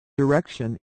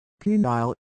Erection,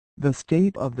 penile, the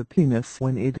state of the penis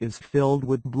when it is filled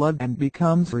with blood and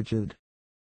becomes rigid.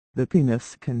 The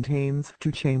penis contains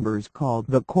two chambers called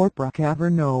the corpora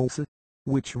cavernosa,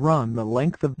 which run the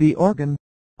length of the organ,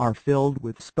 are filled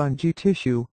with spongy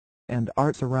tissue, and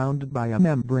are surrounded by a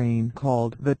membrane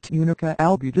called the tunica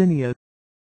albuginea.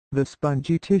 The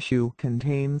spongy tissue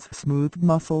contains smooth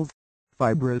muscles,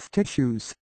 fibrous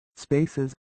tissues,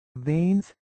 spaces,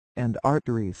 veins, and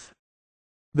arteries.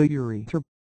 The urethra,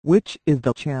 which is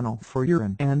the channel for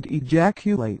urine and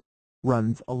ejaculate,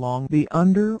 runs along the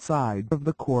underside of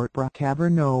the corpora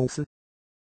cavernosa.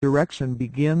 Erection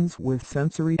begins with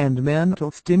sensory and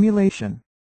mental stimulation.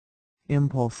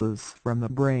 Impulses from the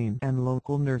brain and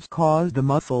local nerves cause the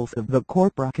muscles of the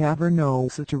corpora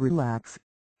cavernosa to relax,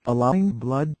 allowing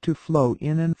blood to flow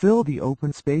in and fill the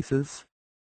open spaces.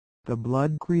 The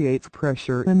blood creates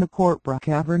pressure in the corpora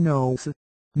cavernosa,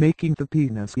 making the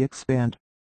penis expand.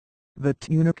 The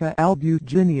tunica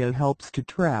albuginea helps to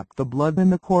trap the blood in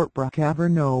the corpora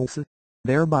cavernosa,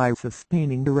 thereby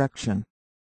sustaining erection.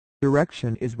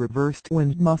 Erection is reversed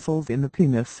when muscles in the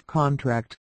penis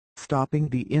contract, stopping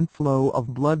the inflow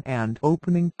of blood and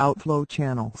opening outflow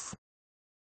channels.